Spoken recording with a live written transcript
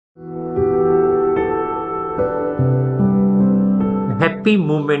Happy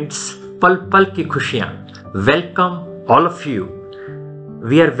moments, पल पल की खुशियाँ. Welcome all of you.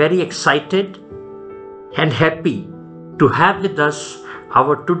 We are very excited and happy to have with us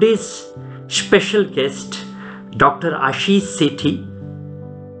our today's special guest, Dr. Ashish Sethi,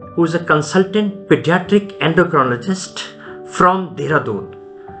 who is a consultant pediatric endocrinologist from Dehradun.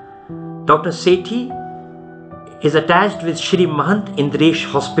 Dr. Sethi is attached with Shri Mahant Indresh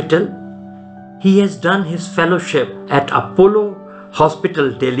Hospital. He has done his fellowship at Apollo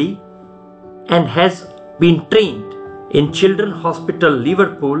Hospital, Delhi, and has been trained in Children's Hospital,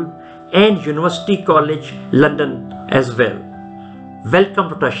 Liverpool, and University College, London as well.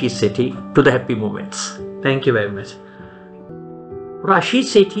 Welcome to Ashish Sethi to the Happy Moments. Thank you very much.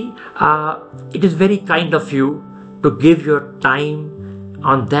 Ashish Sethi, it is very kind of you to give your time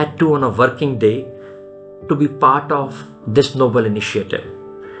on that too on a working day to be part of this noble initiative.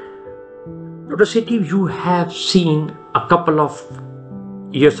 Dr. Sethi, you have seen a couple of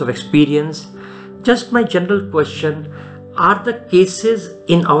years of experience. Just my general question, are the cases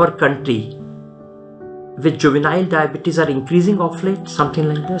in our country with juvenile diabetes are increasing of late, something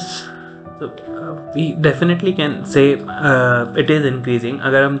like this? So, we definitely can say it is increasing.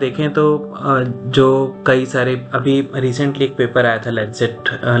 अगर हम देखें तो जो कई सारे अभी recently एक paper आया था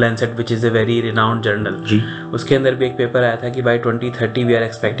Lancet which is a very renowned journal. जी. उसके अंदर भी एक पेपर आया था कि by 2030 we are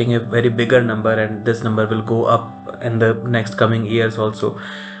expecting a very bigger number and this number will go up in the next coming years also.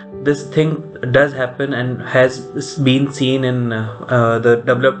 This thing does happen and has been seen in the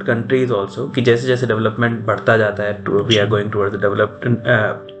developed countries also कि जैसे जैसे development बढ़ता जाता है we are going towards the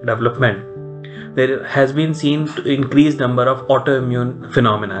development. There has been seen increased number of autoimmune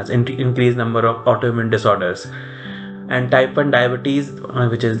phenomena, increased number of autoimmune disorders, and type 1 diabetes,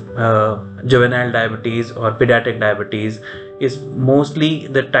 which is juvenile diabetes or pediatric diabetes, is mostly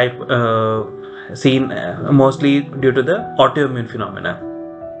the type seen mostly due to the autoimmune phenomena.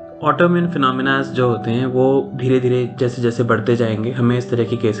 Autoimmune फिनोमेनास जो होते हैं वो धीरे धीरे जैसे जैसे बढ़ते जाएंगे हमें इस तरह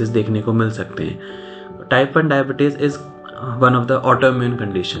के केसेस देखने को मिल सकते हैं. Type 1 diabetes is one of the autoimmune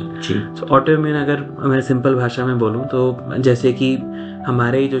condition. So autoimmune अगर मैं सिंपल भाषा में बोलूँ तो जैसे कि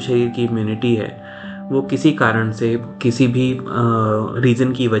हमारे जो शरीर की इम्यूनिटी है वो किसी कारण से किसी भी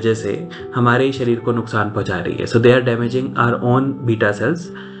रीज़न की वजह से हमारे शरीर को नुकसान पहुँचा रही है. सो they are damaging our own beta cells.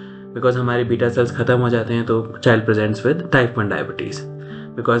 Because हमारे बीटा सेल्स ख़त्म हो जाते हैं तो child presents with type 1 diabetes.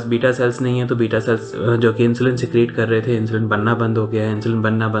 Because beta cells नहीं है तो बीटा सेल्स जो कि इंसुलिन सिक्रीट कर रहे थे, इंसुलिन बनना बंद हो गया है. इंसुलिन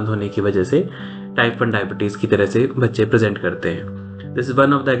बनना बंद होने की वजह से टाइप 1 डायबिटीज़ की तरह से बच्चे प्रेजेंट करते हैं. This is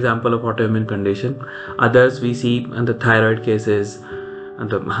one of the example of autoimmune condition. Others we see the thyroid cases,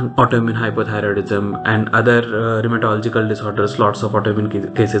 the autoimmune hypothyroidism and other rheumatological disorders. Lots of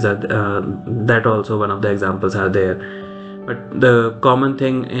autoimmune cases are that also one of the examples are there. But the common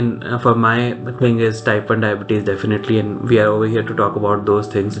thing for my thing is type 1 diabetes definitely, and we are over here to talk about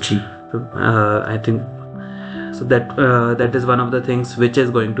those things. So, I think so that is one of the things which is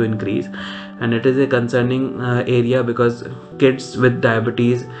going to increase, and it is a concerning area because kids with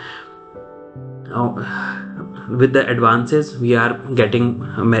diabetes, with the advances, we are getting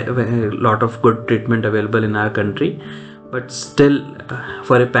a lot of good treatment available in our country. But still,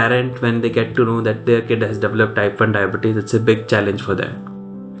 for a parent, when they get to know that their kid has developed type 1 diabetes, it's a big challenge for them.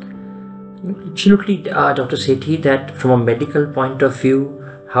 Absolutely, Dr. Sethi, that from a medical point of view,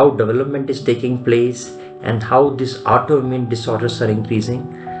 how development is taking place and how these autoimmune disorders are increasing.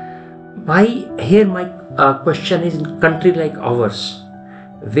 My question is, in a country like ours,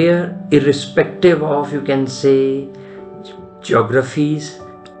 where irrespective of, you can say, geographies,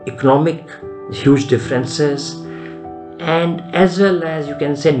 economic huge differences, and as well as you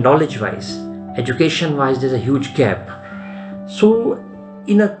can say knowledge wise, education wise, there's a huge gap. So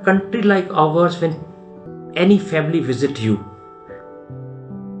in a country like ours, when any family visit you,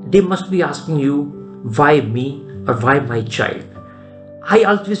 they must be asking you, why me or why my child? I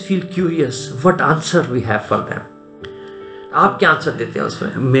always feel curious what answer we have for them. आप क्या answer देते हैं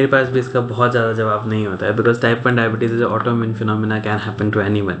उसमें? मेरे पास भी इसका बहुत ज़्यादा जवाब नहीं होता है because type 1 diabetes is autoimmune phenomena can happen to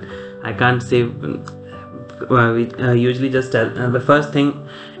anyone. I can't say we usually just tell the first thing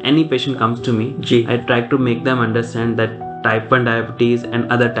any patient comes to me, I try to make them understand that type 1 diabetes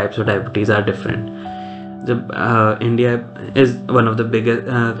and other types of diabetes are different. India is one of the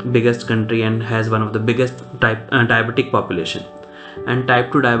biggest country and has one of the biggest diabetic population, and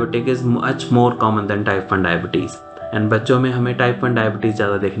type 2 diabetic is much more common than type 1 diabetes, and बच्चों में हमें type 1 diabetes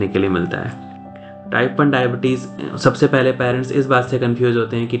ज़्यादा देखने के लिए मिलता है. Type 1 diabetes सबसे पहले पेरेंट्स इस बात से कंफ्यूज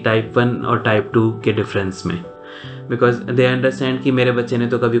होते हैं कि टाइप 1 और टाइप 2 के डिफरेंस में, बिकॉज दे अंडरस्टैंड कि मेरे बच्चे ने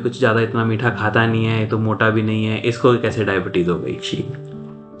तो कभी कुछ ज़्यादा इतना मीठा खाता नहीं है, तो मोटा भी नहीं है, इसको कैसे डायबिटीज़ हो गई.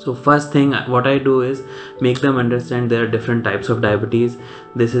 So first thing what I do is make them understand there are different types of diabetes.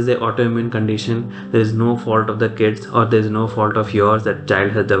 This is a autoimmune condition. There is no fault of the kids, or there is no fault of yours that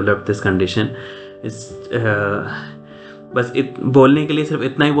child has developed this condition. It's बस बोलने के लिए सिर्फ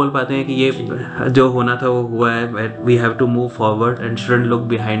इतना ही बोल पाते हैं कि ये जो होना था वो हुआ है. We have to move forward and shouldn't look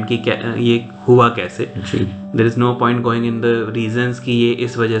behind कि ये हुआ कैसे. There is no point going in the reasons कि ये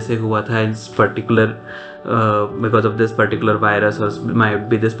इस वजह से हुआ था, इस particular because of this particular virus, or might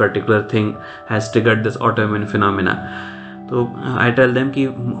be this particular thing has triggered this autoimmune phenomena. So I tell them ki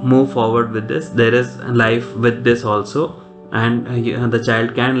move forward with this. There is life with this also, and the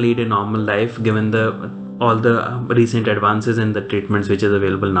child can lead a normal life given all the recent advances in the treatments which is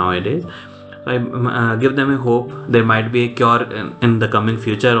available nowadays. I give them a hope. There might be a cure in the coming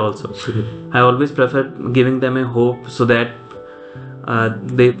future also. I always prefer giving them a hope so that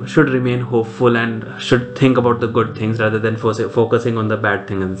they should remain hopeful and should think about the good things rather than focusing on the bad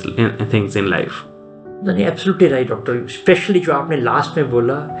things in life. नहीं, absolutely right, doctor. Specially जो आपने last में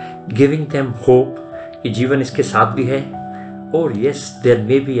बोला, giving them hope कि जीवन इसके साथ भी है, और yes there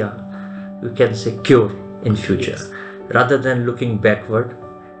may be a you can say cure in future rather than looking backward.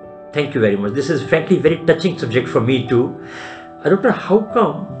 Thank you very much. This is frankly very touching subject for me too. Doctor, how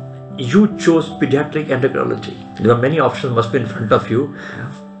come you chose pediatric endocrinology? There are many options must be in front of you.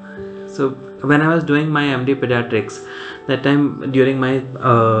 So when I was doing my MD pediatrics, that time during my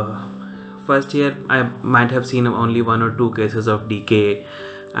first year, I might have seen only 1 or 2 cases of DKA,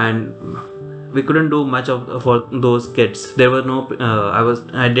 and we couldn't do much for those kids. There were no.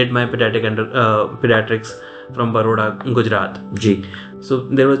 I did my pediatrics from Baroda, Gujarat. Ji. So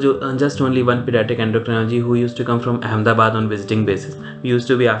there was just only one pediatric endocrinology who used to come from Ahmedabad on visiting basis. We used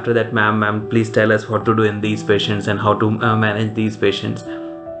to be after that, ma'am, please tell us what to do in these patients and how to manage these patients.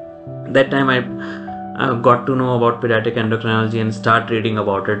 That time I got to know about pediatric endocrinology and start reading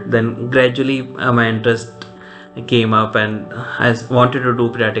about it. Then gradually my interest came up and I wanted to do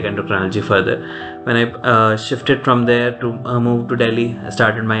pediatric endocrinology further. When I shifted from there to move to Delhi, I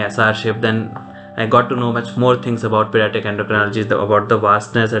started my SR shift. Then I got to know much more things about pediatric endocrinology, about the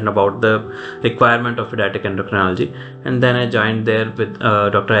vastness and about the requirement of pediatric endocrinology. And then I joined there with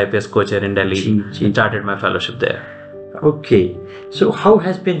Dr. IPS Kocher in Delhi and started my fellowship there. Okay. So how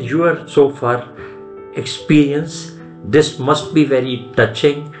has been your so far experience? This must be very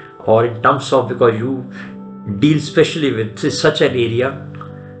touching, or in terms of, because you deal specially with such an area,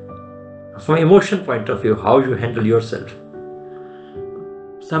 from emotion point of view, how you handle yourself?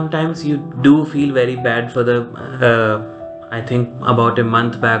 Sometimes you do feel very bad for the I think about a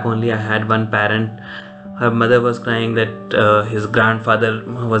month back only I had one parent. Her mother was crying that his grandfather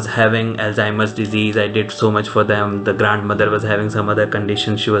was having Alzheimer's disease. I did so much for them. The grandmother was having some other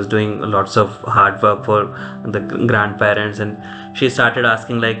condition. She was doing lots of hard work for the grandparents, and she started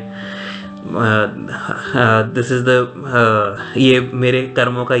asking like, this is the ये मेरे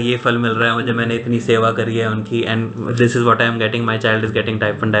कर्मों का ये फल मिल रहा है मुझे, मैंने इतनी सेवा करी है उनकी, and this is what I am getting. My child is getting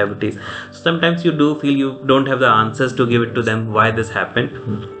type 1 diabetes. So sometimes you do feel you don't have the answers to give it to them why this happened.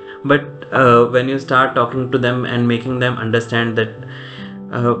 But when you start talking to them and making them understand that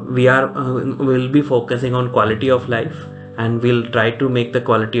we'll be focusing on quality of life, and we'll try to make the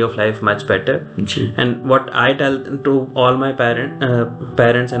quality of life much better. And what I tell to all my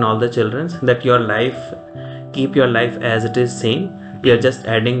parents and all the children, that your life, keep your life as it is same. You're just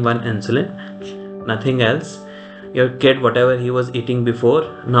adding one insulin, nothing else. Your kid, whatever he was eating before,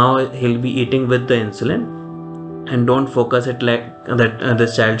 now he'll be eating with the insulin. And don't focus it like that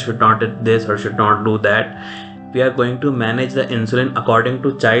this child should not eat this or should not do that. We are going to manage the insulin according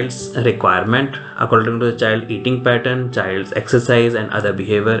to child's requirement, according to the child eating pattern, child's exercise and other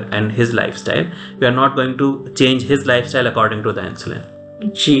behavior and his lifestyle. We are not going to change his lifestyle according to the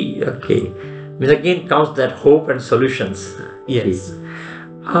insulin. Gee, okay. Which again comes that hope and solutions. Yes.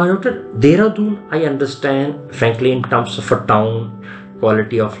 Dr. Dehradun, I understand, frankly, in terms of a town,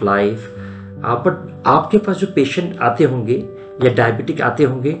 quality of life. But आपके पास जो patient आते होंगे या diabetic आते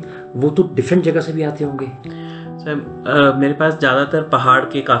होंगे, वो तो different जगह से भी आते होंगे. मेरे पास ज़्यादातर पहाड़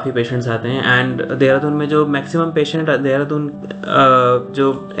के काफ़ी पेशेंट्स आते हैं. एंड देहरादून में जो मैक्सिमम पेशेंट देहरादून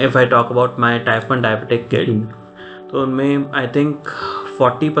जो if I talk about my type 1 diabetic kid, तो उनमें I think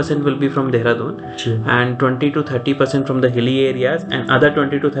 40% will be from Dehradun and 20 to 30% from the hilly areas, and other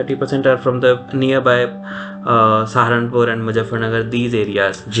 20 to 30% are from the nearby Saharanpur and Muzaffarnagar, these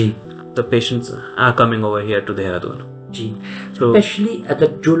areas. The patients are coming over here to Dehradun. जी. Specially अगर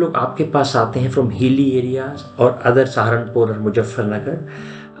जो लोग आपके पास आते हैं from hilly areas और other Saharanpur और Muzaffarnagar,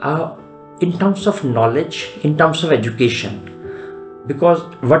 in terms of knowledge, in terms of education, because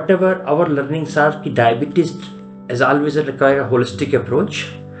whatever our learnings are, कि diabetes as always require a holistic approach,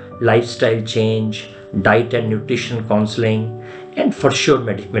 lifestyle change, diet and nutrition counseling, and for sure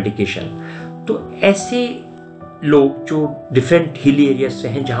medication. तो ऐसे लोग जो different hilly areas से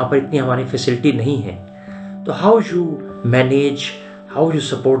हैं जहाँ पर इतनी हमारी फैसिलिटी नहीं है, तो how you manage, how you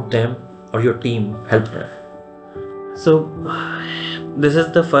support them और your team help them? So this is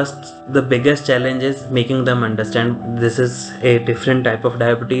the biggest challenge is making them understand this is a different type of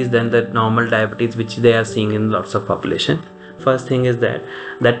diabetes than the normal diabetes which they are seeing in lots of population. First thing is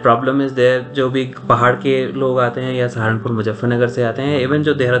that problem is there. जो भी पहाड़ के लोग आते हैं या सहारनपुर मुजफ्फरनगर से आते हैं, इवन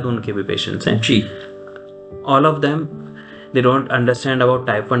जो देहरादून के भी पेशेंट्स हैं, जी, all of them, they don't understand about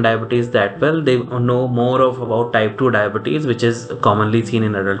type 1 diabetes that well. They know more about type 2 diabetes, which is commonly seen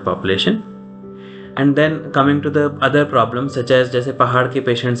in adult population. And then coming to the other problems such as जैसे पहाड़ के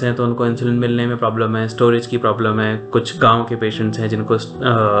patients हैं तो उनको insulin मिलने में problem है, storage की प्रॉब्लम है. कुछ गांव के पेशेंट्स हैं जिनको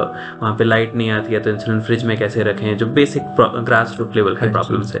वहाँ पे लाइट नहीं आती है तो इंसुलिन फ्रिज में कैसे रखें, जो बेसिक ग्रास रूट लेवल के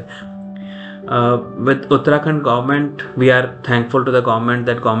प्रॉब्लम्स है. With Uttarakhand government, we are thankful to the government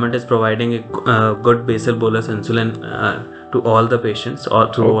that government is providing a good basal bolus insulin to all the patients or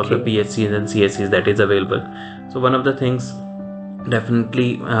through all the PHCs and CHCs that is available. So one of the things, definitely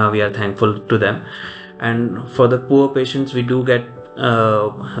we are thankful to them. And for the poor patients, we do get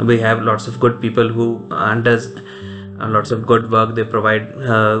we have lots of good people who does lots of good work. They provide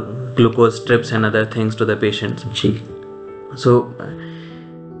glucose strips and other things to the patients. So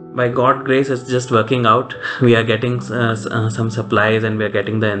by God grace, it's just working out. We are getting some supplies and we are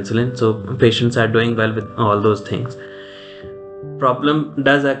getting the insulin. So patients are doing well with all those things. Problem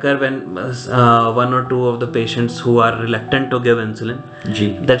does occur when one or two of the patients who are reluctant to give insulin.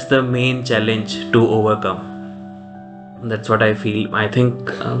 That's the main challenge to overcome. That's what I feel. I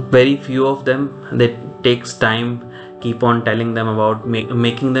think very few of them, that takes time, keep on telling them about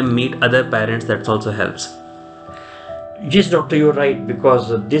making them meet other parents. That also helps. Yes, doctor, you're right,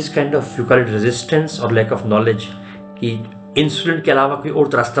 because this kind of, you call it resistance or lack of knowledge कि insulin के अलावा कोई और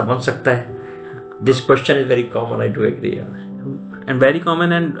रास्ता बन सकता है. This question is very common. I do agree. And very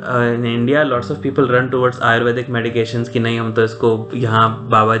common, and in India lots of people run towards Ayurvedic medications कि नहीं हम तो इसको यहाँ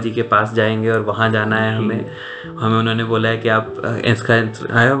बाबा जी के पास जाएंगे और वहाँ जाना है हमें उन्होंने बोला है कि आप इसका.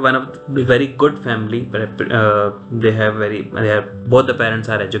 I have one of the very good family, they have both the parents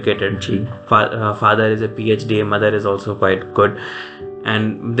are educated. Father is a PhD, mother is also quite good,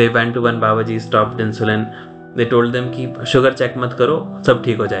 and they went to one Babaji, stopped insulin. They told them कि sugar check मत करो, सब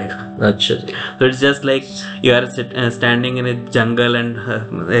ठीक हो जाएगा. अच्छा जी. So it's just like you are standing in a jungle and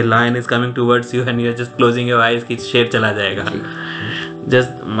a lion is coming towards you and you are just closing your eyes कि शेर चला जाएगा.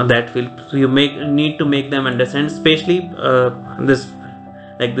 Just that feel. So you need to make them understand, especially this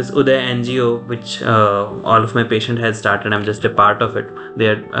Uday NGO, which all of my patient has started. I'm just a part of it.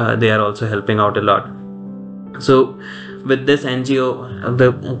 They are also helping out a lot. So with this NGO,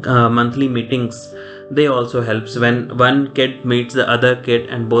 the monthly meetings, they also helps. When one kid meets the other kid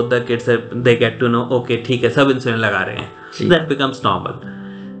and both the kids they get to know, okay, ठीक है, सब insulin लगा रहे हैं. That becomes normal.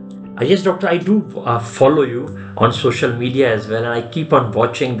 Yes, doctor, I do follow you on social media as well, and I keep on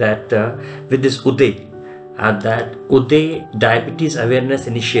watching that with this Uday, that Uday Diabetes Awareness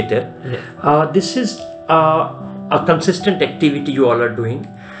Initiative. This is a consistent activity you all are doing.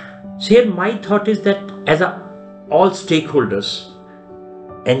 So here my thought is that as all stakeholders,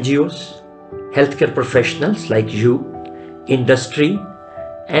 NGOs, healthcare professionals like you, industry,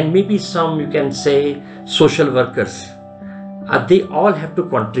 and maybe some, you can say, social workers, they all have to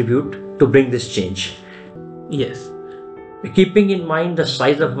contribute to bring this change. Yes. Keeping in mind the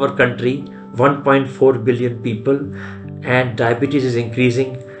size of our country, 1.4 billion people, and diabetes is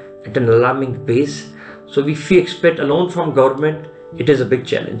increasing at an alarming pace. So if we expect alone from government, it is a big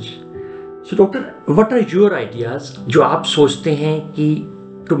challenge. So doctor, what are your ideas जो आप सोचते हैं कि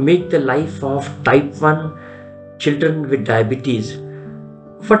to make the life of type 1 children with diabetes,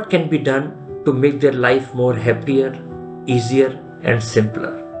 what can be done to make their life more happier, easier and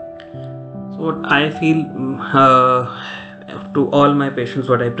simpler? So what I feel, to all my patients,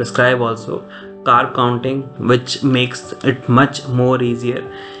 what I prescribe also, carb counting, which makes it much more easier.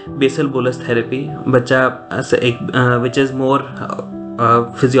 Basal bolus therapy, which is more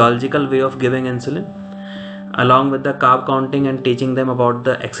physiological way of giving insulin, along with the carb counting and teaching them about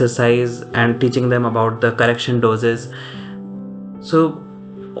the exercise and teaching them about the correction doses. So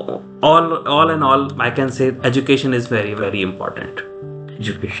all in all, I can say education is very, very important.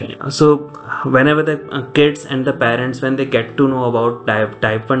 Education. So whenever the kids and the parents, when they get to know about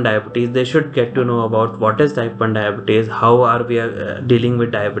type 1 diabetes, they should get to know about what is type 1 diabetes, how are we dealing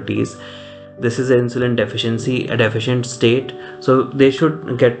with diabetes. this is an insulin deficiency, a deficient state. So they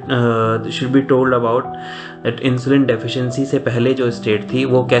should be told about that insulin deficiency से पहले जो state थी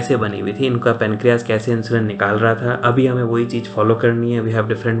वो कैसे बनी हुई थी, इनका पेनक्रियास कैसे इंसुलिन निकाल रहा था. अभी हमें वही चीज़ फॉलो करनी है. We have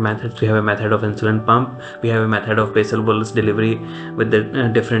different methods. We have a method of insulin pump, we have a method of basal bolus delivery with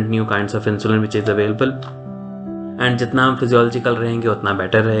the different new kinds of insulin which is available. And जितना हम physiological रहेंगे उतना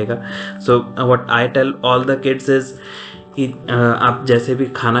better रहेगा. So what I tell all the kids is कि आप जैसे भी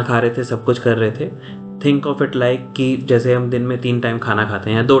खाना खा रहे थे, सब कुछ कर रहे थे, थिंक ऑफ इट लाइक कि जैसे हम दिन में 3 टाइम खाना खाते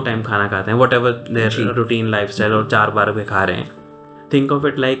हैं या 2 टाइम खाना खाते हैं, whatever their routine lifestyle, और 4 बार भी खा रहे हैं. थिंक ऑफ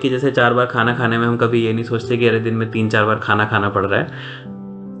इट लाइक कि जैसे 4 बार खाना खाने में हम कभी ये नहीं सोचते कि अरे दिन में 3-4 बार खाना खाना पड़ रहा है.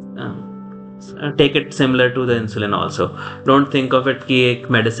 Take it similar to the insulin also. Don't think of it कि एक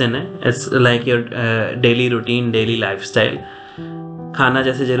मेडिसिन है. It's like your daily routine, daily lifestyle. खाना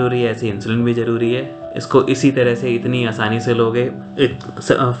जैसे ज़रूरी है ऐसे इंसुलिन भी ज़रूरी है. इसको इसी तरह से इतनी आसानी से लोगे.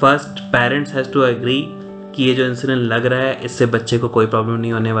 First parents has to agree कि ये जो इंसुलिन लग रहा है इससे बच्चे को कोई प्रॉब्लम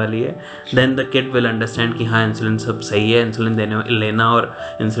नहीं होने वाली है. Then the kid will understand कि हाँ इंसुलिन सब सही है, इंसुलिन लेना और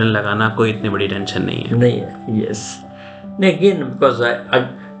इंसुलिन लगाना कोई इतनी बड़ी टेंशन नहीं है. Yes. Again, because I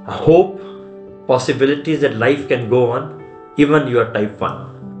hope possibilities that life can go on even you are type 1.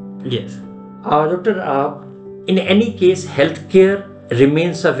 Yes. Doctor, in any case, healthcare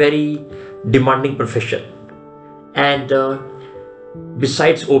remains a very demanding profession, and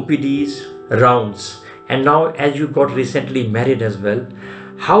besides OPDs, rounds, and now as you got recently married as well,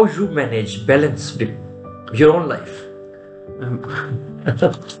 how you manage balance with your own life?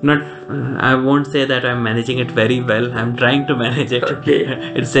 I won't say that I'm managing it very well. I'm trying to manage it. Okay.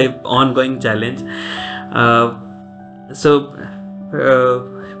 It's a ongoing challenge.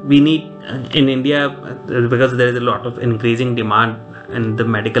 We need in India, because there is a lot of increasing demand in the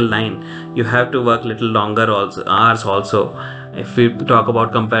medical line, you have to work little longer hours also. If we talk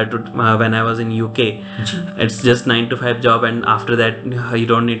about compared to when I was in UK, it's just 9 to 5 job, and after that you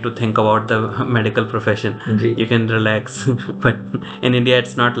don't need to think about the medical profession. You can relax. But in India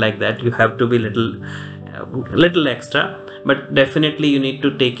it's not like that. You have to be little extra, but definitely you need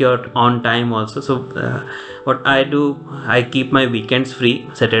to take your own time also. So what I do, I keep my weekends free.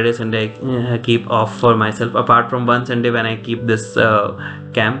 Saturday, Sunday I keep off for myself, apart from one Sunday when I keep this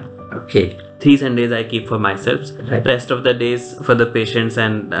camp. Okay. 3 Sundays I keep for myself. Right. Rest of the days for the patients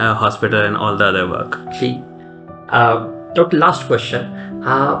and hospital and all the other work. See, Doctor, last question.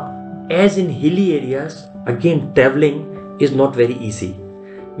 As in hilly areas, again traveling is not very easy.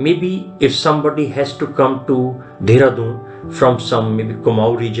 Maybe if somebody has to come to Dehradun from some maybe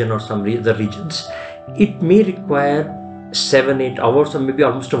Kumaon region or some other regions, it may require 7-8 hours or maybe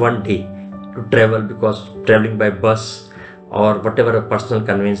almost 1 day to travel, because traveling by bus or whatever personal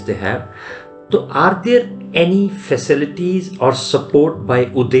conveyance they have. So are there any facilities or support by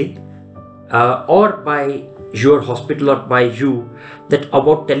Uday or by your hospital or by you that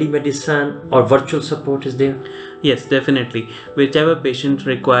about telemedicine or virtual support is there? Yes, definitely. Whichever patient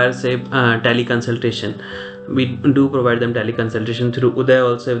requires a teleconsultation, we do provide them teleconsultation through Uday.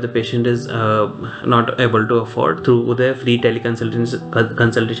 Also, if the patient is not able to afford, through Uday free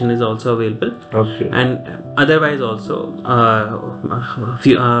teleconsultation is also available. Okay. And otherwise also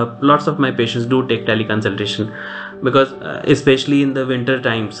lots of my patients do take teleconsultation, because especially in the winter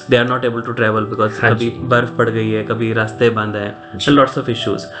times they are not able to travel because कभी बर्फ पड़ गई है, कभी रास्ते बंद है, so lots of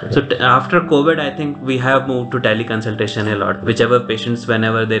issues. So after COVID, I think we have moved to teleconsultation a lot. Whichever patients,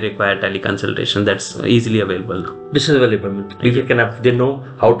 whenever they require teleconsultation, that's easily available. This is available. They know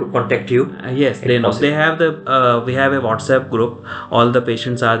how to contact you. Yes, they know. They have we have a WhatsApp group. All the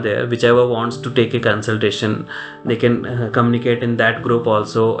patients are there. Whichever wants to take a consultation, they can communicate in that group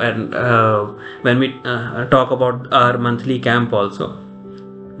also. And when we talk about our monthly camp also,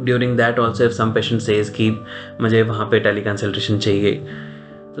 during that also, if some patient says कि मुझे वहाँ पे teleconsultation चाहिए,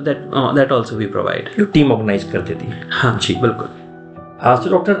 so that also we provide. You team organize कर देती है. हाँ जी बिल्कुल. So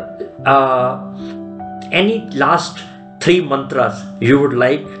doctor, any last 3 mantras you would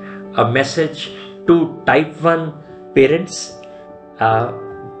like a message to type 1 parents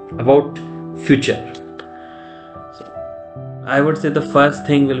about future? I would say the first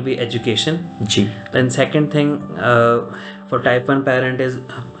thing will be education. Ji. Then second thing for type 1 parent is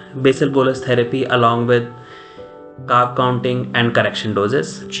basal bolus therapy along with carb counting and correction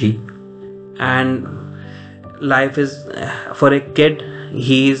doses. Ji. And life is for a kid,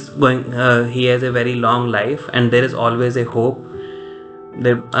 he has a very long life, and there is always a hope.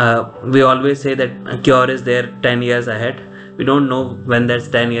 We always say that a cure is there 10 years ahead. We don't know when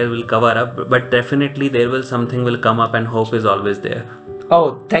that 10 years will cover up, but definitely something will come up, and hope is always there.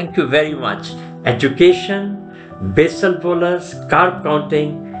 Oh, thank you very much. Education, basal bolus, carb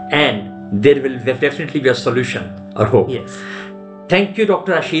counting, and there will definitely be a solution or hope. Yes. Thank you,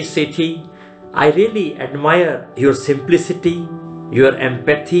 Dr. Ashish Sethi. I really admire your simplicity, your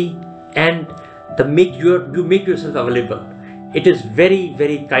empathy, and you make yourself available. It is very,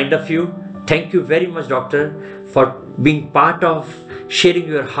 very kind of you. Thank you very much, doctor, for being part of sharing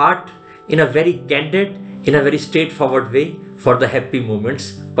your heart in a very candid, in a very straightforward way for the happy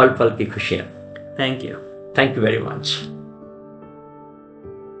moments. Pal pal ki khushiyan. Thank you. Thank you very much.